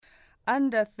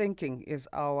Underthinking is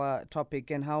our topic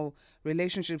and how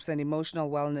relationships and emotional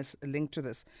wellness link to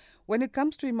this. When it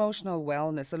comes to emotional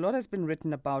wellness, a lot has been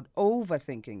written about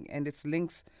overthinking and its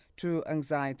links to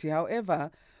anxiety. However,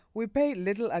 we pay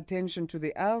little attention to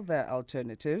the other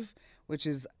alternative, which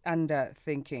is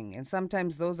underthinking. And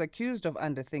sometimes those accused of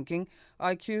underthinking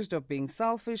are accused of being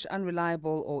selfish,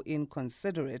 unreliable, or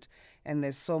inconsiderate. And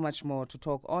there's so much more to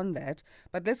talk on that.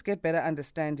 But let's get better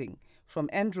understanding from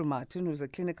Andrew Martin, who's a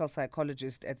clinical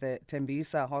psychologist at the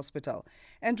Tembisa Hospital.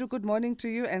 Andrew, good morning to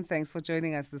you, and thanks for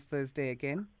joining us this Thursday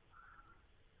again.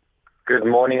 Good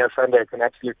morning, Asanda. It's an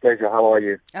absolute pleasure. How are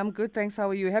you? I'm good, thanks. How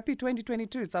are you? Happy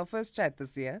 2022. It's our first chat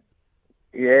this year.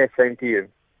 Yeah, same to you.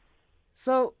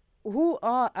 So, who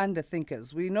are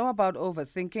underthinkers? We know about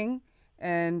overthinking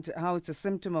and how it's a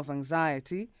symptom of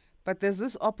anxiety, but there's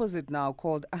this opposite now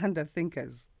called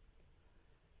underthinkers.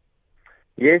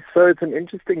 Yes, so it's an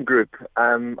interesting group.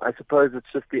 I suppose it's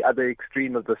just the other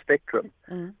extreme of the spectrum.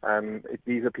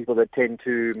 These are people that tend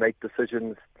to make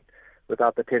decisions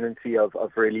without the tendency of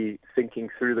really thinking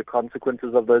through the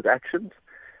consequences of those actions.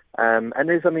 And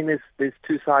there's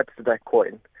two sides to that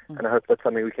coin, and I hope that's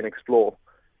something we can explore.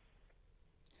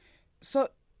 So,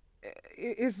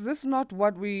 is this not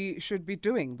what we should be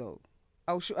doing, though?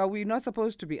 Are we not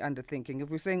supposed to be underthinking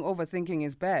if we're saying overthinking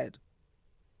is bad?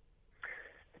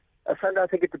 I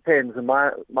think it depends. And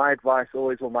my advice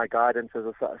always, or my guidance as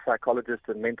a psychologist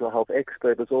and mental health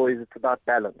expert, is always it's about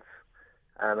balance.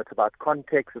 It's about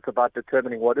context. It's about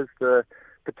determining what is the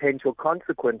potential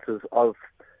consequences of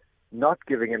not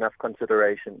giving enough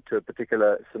consideration to a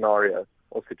particular scenario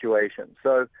or situation.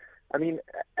 So,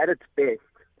 at its best,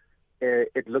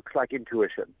 it looks like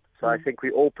intuition. So I think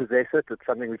we all possess it. It's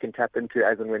something we can tap into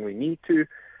as and when we need to.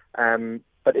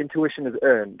 But intuition is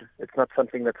earned. It's not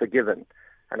something that's a given.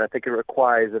 And I think it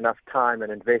requires enough time and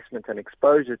investment and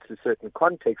exposure to certain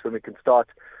contexts when we can start,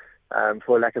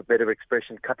 for lack of better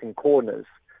expression, cutting corners.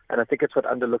 And I think it's what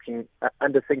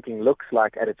underthinking looks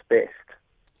like at its best.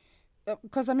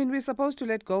 Because, we're supposed to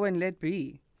let go and let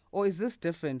be. Or is this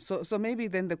different? So maybe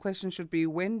then the question should be,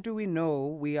 when do we know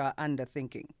we are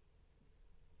underthinking?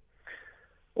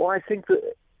 Well, I think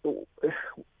that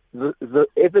the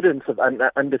evidence of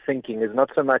underthinking is not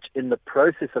so much in the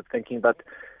process of thinking, but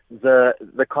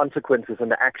the consequences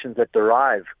and the actions that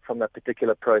derive from that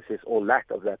particular process or lack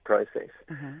of that process.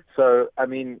 So,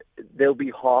 there'll be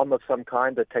harm of some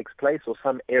kind that takes place or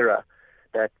some error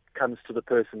that comes to the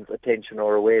person's attention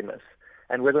or awareness.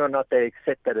 And whether or not they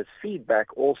accept that as feedback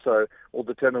also will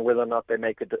determine whether or not they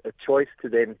make a choice to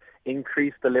then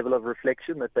increase the level of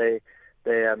reflection that they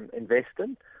invest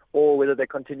in, or whether they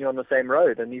continue on the same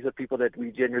road. And these are people that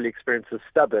we generally experience as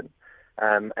stubborn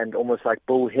and almost like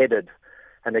bullheaded.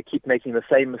 And they keep making the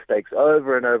same mistakes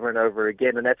over and over and over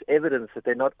again. And that's evidence that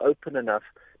they're not open enough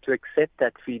to accept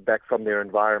that feedback from their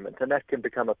environment. And that can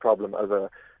become a problem over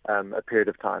a period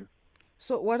of time.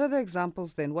 So what are the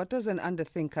examples then? What does an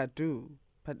underthinker do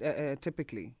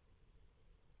typically?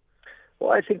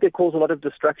 Well, I think they cause a lot of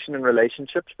destruction in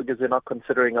relationships because they're not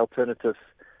considering alternative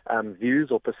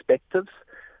views or perspectives.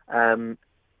 The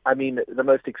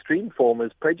most extreme form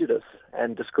is prejudice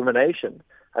and discrimination.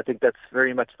 I think that's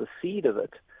very much the seed of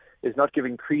it, is not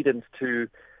giving credence to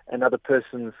another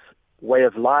person's way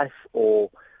of life or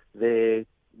their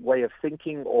way of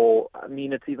thinking, or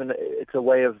it's a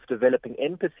way of developing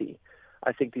empathy.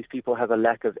 I think these people have a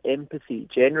lack of empathy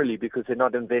generally because they're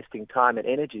not investing time and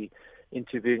energy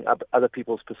into viewing other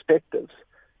people's perspectives.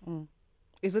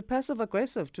 Is it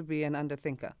passive-aggressive to be an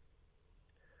underthinker?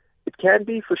 It can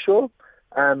be, for sure.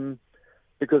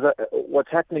 Because what's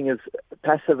happening is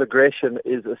passive aggression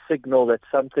is a signal that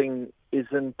something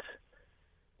isn't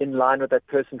in line with that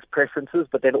person's preferences,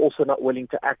 but they're also not willing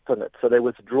to act on it. So they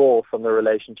withdraw from the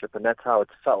relationship, and that's how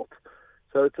it's felt.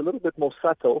 So it's a little bit more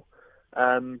subtle.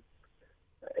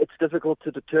 It's difficult to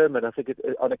determine. I think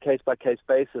on a case-by-case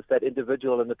basis, that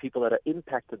individual and the people that are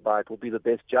impacted by it will be the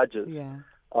best judges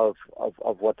of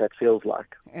what that feels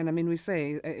like. And we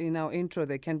say in our intro,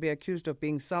 they can be accused of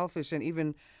being selfish and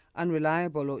even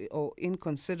unreliable or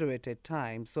inconsiderate at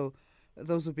times. So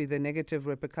those would be the negative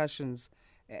repercussions.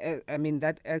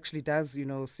 That actually does,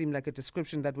 seem like a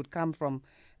description that would come from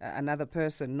another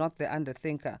person, not the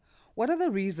underthinker. What are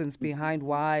the reasons behind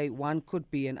why one could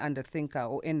be an underthinker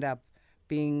or end up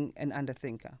being an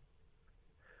underthinker?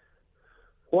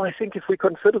 Well, I think if we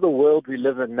consider the world we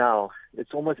live in now,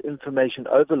 it's almost information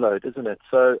overload, isn't it?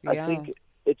 So I think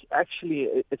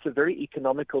it's a very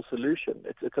economical solution.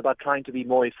 It's about trying to be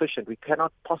more efficient. We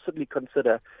cannot possibly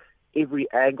consider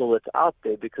every angle that's out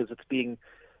there because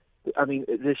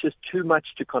there's just too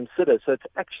much to consider. So it's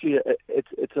actually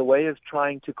it's a way of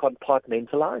trying to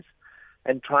compartmentalize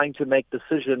and trying to make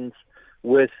decisions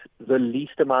with the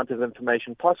least amount of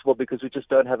information possible because we just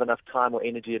don't have enough time or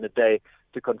energy in a day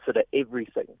to consider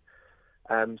everything.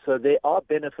 So there are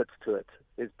benefits to it.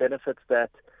 There's benefits that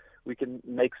we can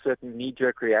make certain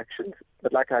knee-jerk reactions,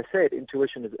 but like I said,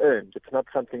 intuition is earned. It's not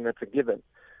something that's a given.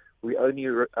 We only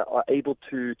are able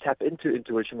to tap into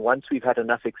intuition once we've had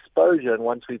enough exposure and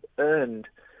once we've earned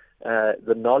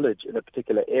the knowledge in a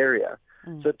particular area.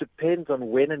 So it depends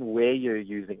on when and where you're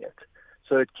using it.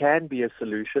 So it can be a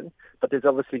solution, but there's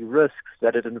obviously risks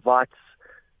that it invites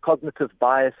cognitive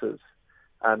biases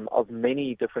of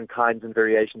many different kinds and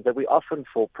variations that we often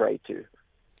fall prey to.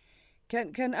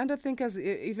 Can underthinkers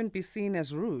even be seen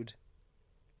as rude?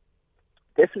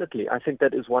 Definitely. I think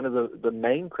that is one of the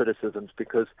main criticisms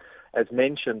because, as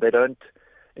mentioned, they don't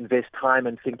invest time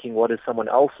in thinking what is someone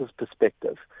else's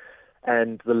perspective.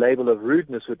 And the label of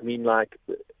rudeness would mean like,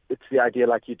 it's the idea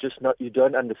like you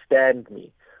don't understand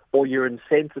me or you're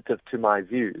insensitive to my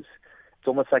views. It's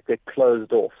almost like they're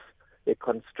closed off. They're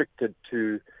constricted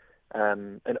to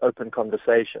an open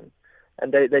conversation.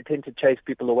 And they tend to chase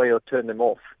people away or turn them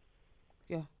off.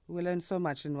 Yeah, we learn so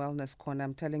much in Wellness Corner,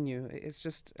 I'm telling you. It's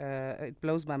just, it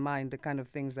blows my mind, the kind of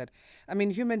things that, I mean,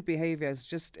 human behavior is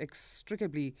just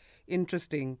inextricably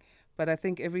interesting. But I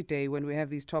think every day when we have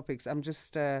these topics,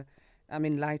 I'm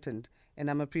enlightened and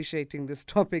I'm appreciating this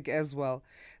topic as well.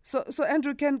 So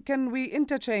Andrew, can we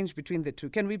interchange between the two?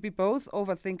 Can we be both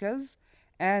overthinkers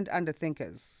and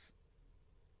underthinkers?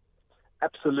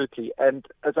 Absolutely. And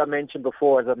as I mentioned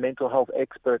before, as a mental health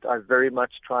expert, I very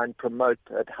much try and promote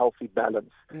a healthy balance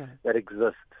that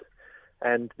exists.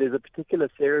 And there's a particular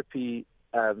therapy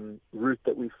route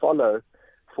that we follow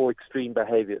for extreme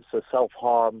behaviors, so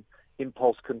self-harm,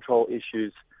 impulse control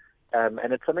issues,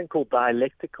 and it's something called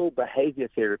dialectical behavior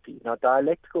therapy. Now,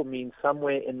 dialectical means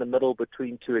somewhere in the middle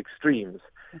between two extremes.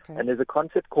 Okay. And there's a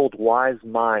concept called wise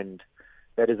mind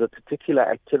that is a particular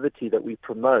activity that we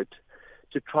promote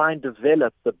to try and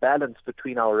develop the balance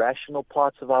between our rational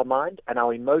parts of our mind and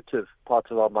our emotive parts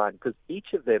of our mind, because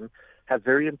each of them have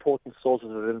very important sources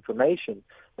of information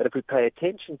that if we pay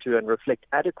attention to and reflect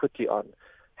adequately on,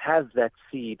 have that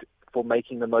seed for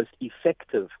making the most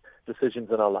effective decisions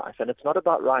in our life. And it's not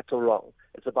about right or wrong.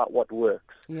 It's about what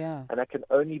works. Yeah. And that can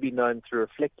only be known through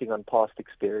reflecting on past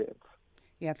experience.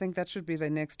 Yeah, I think that should be the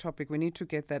next topic. We need to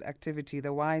get that activity,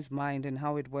 the wise mind, and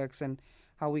how it works and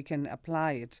how we can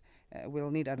apply it.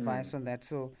 We'll need advice on that.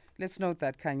 So let's note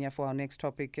that, Kanya, for our next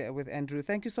topic with Andrew.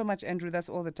 Thank you so much, Andrew. That's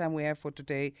all the time we have for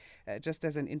today, just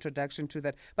as an introduction to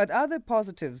that. But are there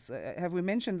positives? Have we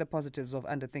mentioned the positives of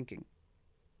underthinking?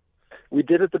 We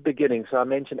did at the beginning. So I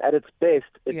mentioned at its best,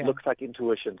 it looks like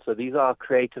intuition. So these are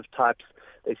creative types.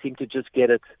 They seem to just get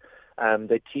it.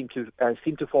 They seem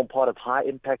to form part of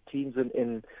high-impact teams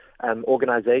in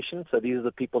organizations. So these are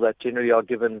the people that generally are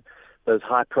given those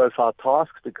high-profile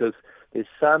tasks because there's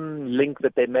some link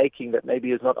that they're making that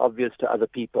maybe is not obvious to other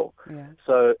people. Yeah.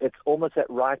 So it's almost that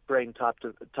right brain type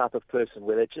of person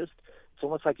where it's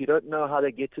almost like you don't know how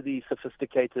they get to these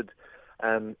sophisticated,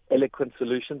 eloquent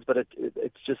solutions, but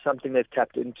it's just something they've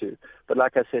tapped into. But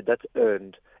like I said, that's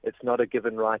earned. It's not a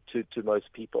given right to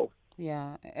most people.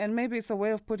 Yeah, and maybe it's a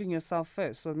way of putting yourself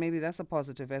first. So maybe that's a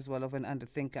positive as well of an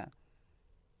underthinker.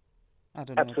 I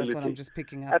don't know. Absolutely. That's what I'm just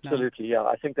picking up Absolutely, now. Yeah.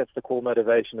 I think that's the core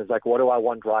motivation is like, what do I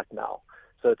want right now?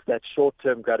 So it's that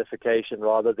short-term gratification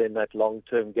rather than that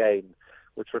long-term gain,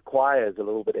 which requires a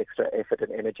little bit extra effort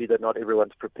and energy that not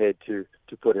everyone's prepared to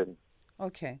put in.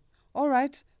 Okay. All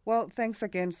right. Well, thanks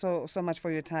again so much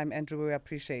for your time, Andrew. We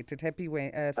appreciate it. Happy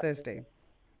Thursday.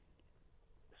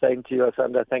 Same to you,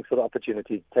 Asanda. Thanks for the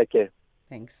opportunity. Take care.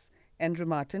 Thanks. Andrew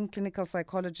Martin, clinical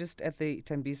psychologist at the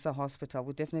Tembisa Hospital.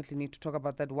 We definitely need to talk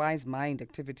about that wise mind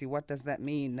activity. What does that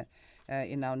mean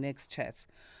in our next chats?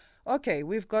 Okay,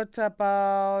 we've got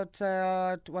about,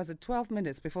 12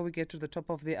 minutes before we get to the top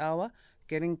of the hour.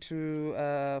 Getting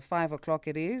to 5 o'clock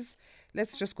it is.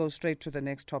 Let's just go straight to the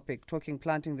next topic, talking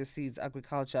planting the seeds,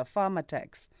 agriculture, farmer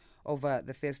tax over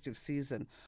the festive season.